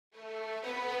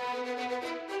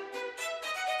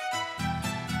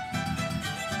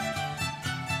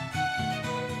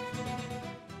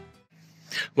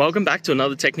Welcome back to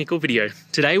another technical video.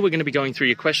 Today we're going to be going through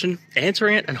your question,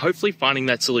 answering it, and hopefully finding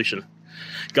that solution.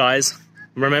 Guys,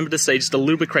 remember to stay just a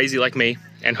little bit crazy like me,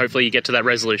 and hopefully you get to that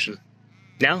resolution.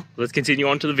 Now, let's continue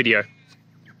on to the video.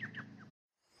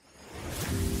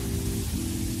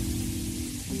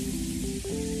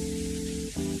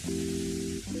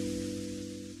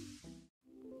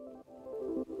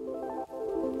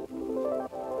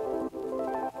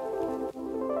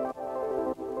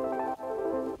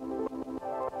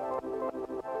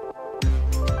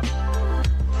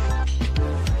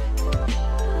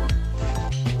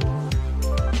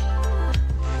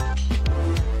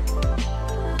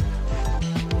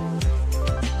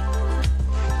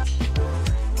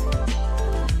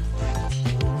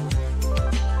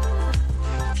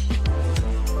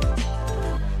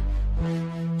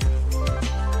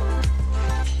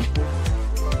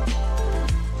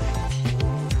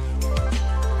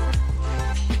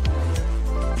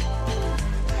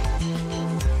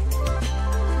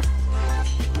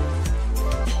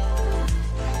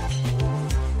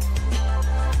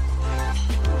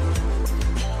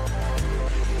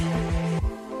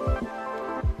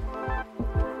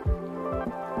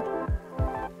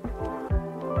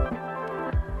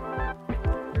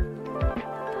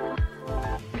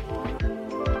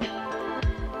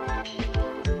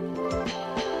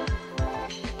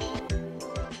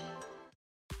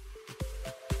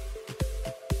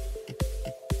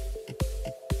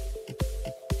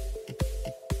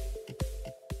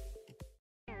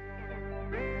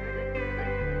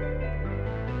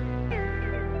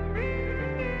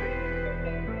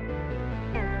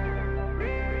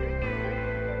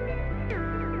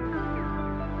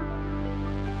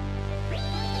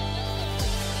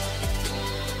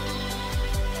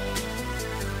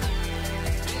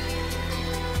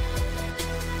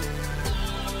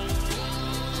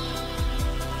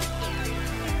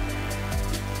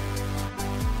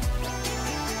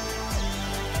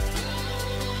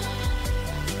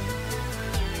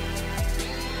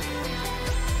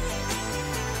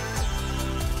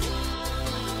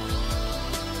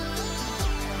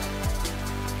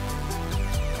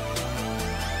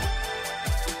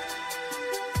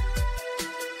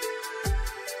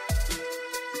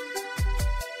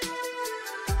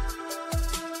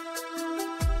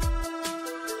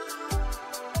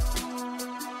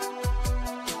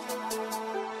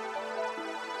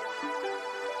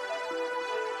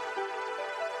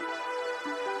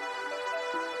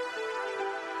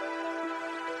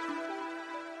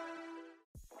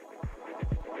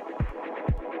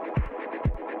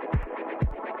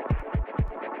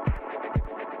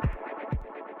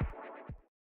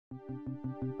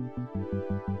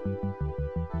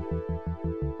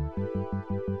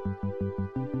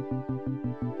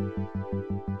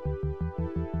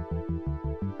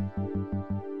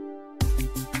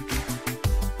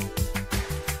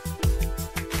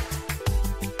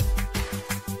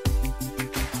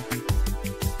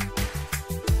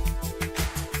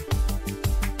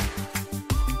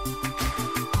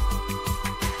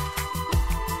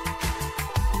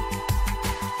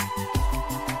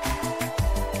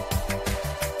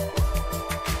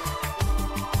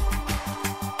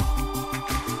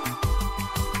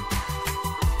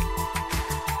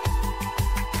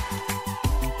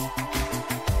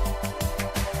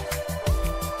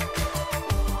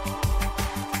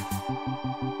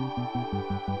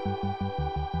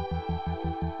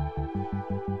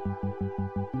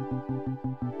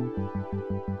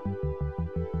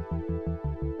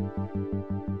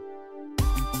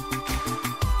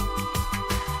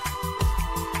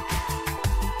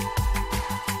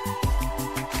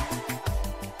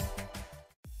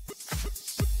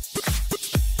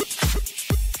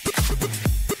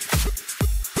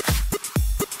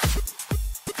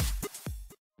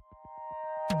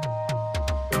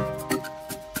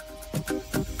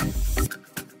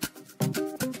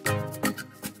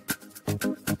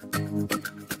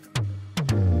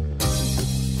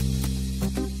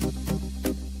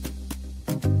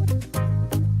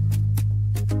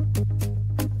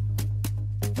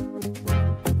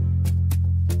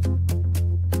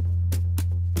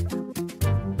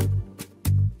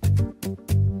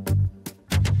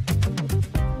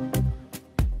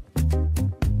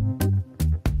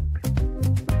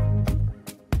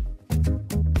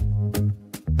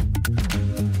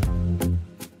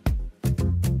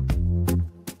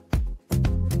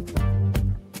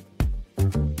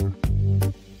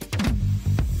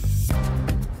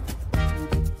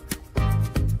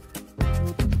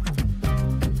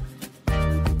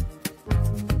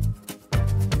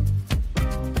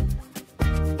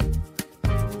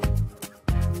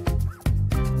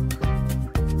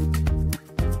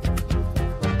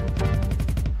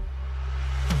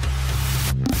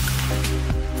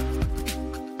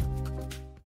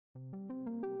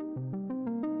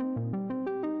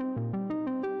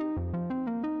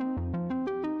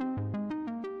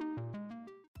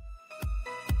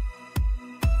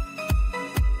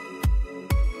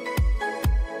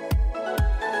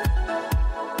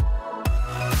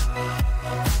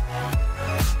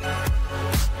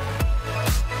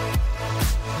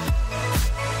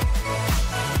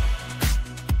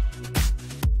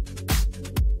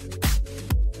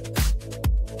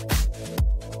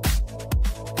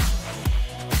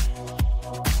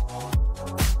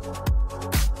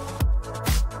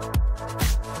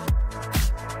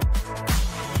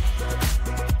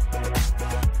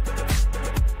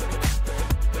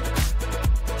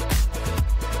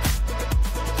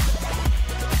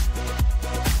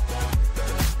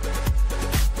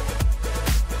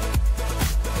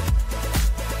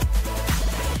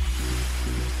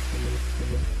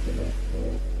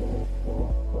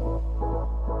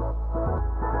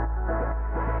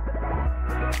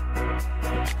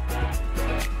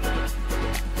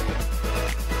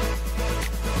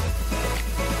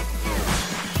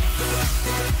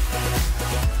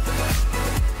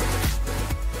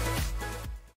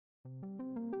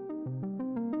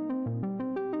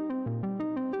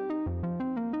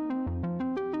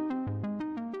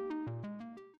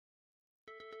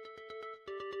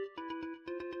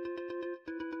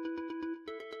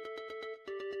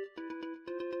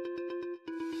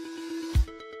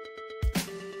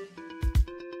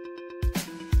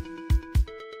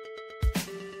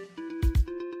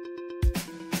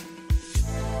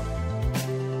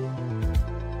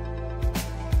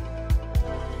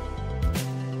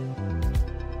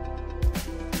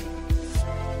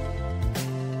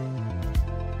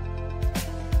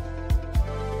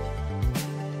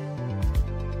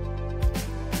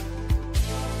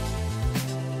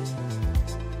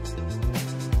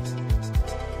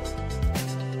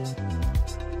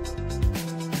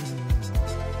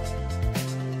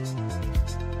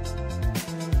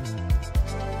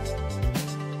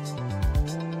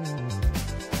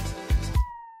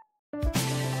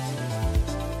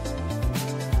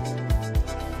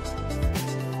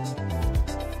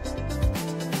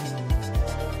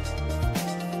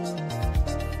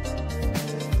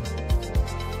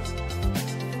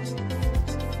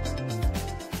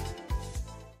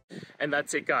 And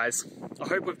that's it, guys. I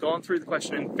hope we've gone through the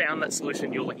question and found that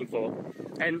solution you're looking for.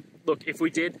 And look, if we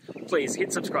did, please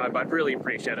hit subscribe. I'd really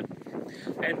appreciate it.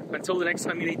 And until the next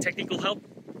time you need technical help,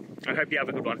 I hope you have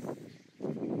a good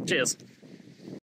one. Cheers.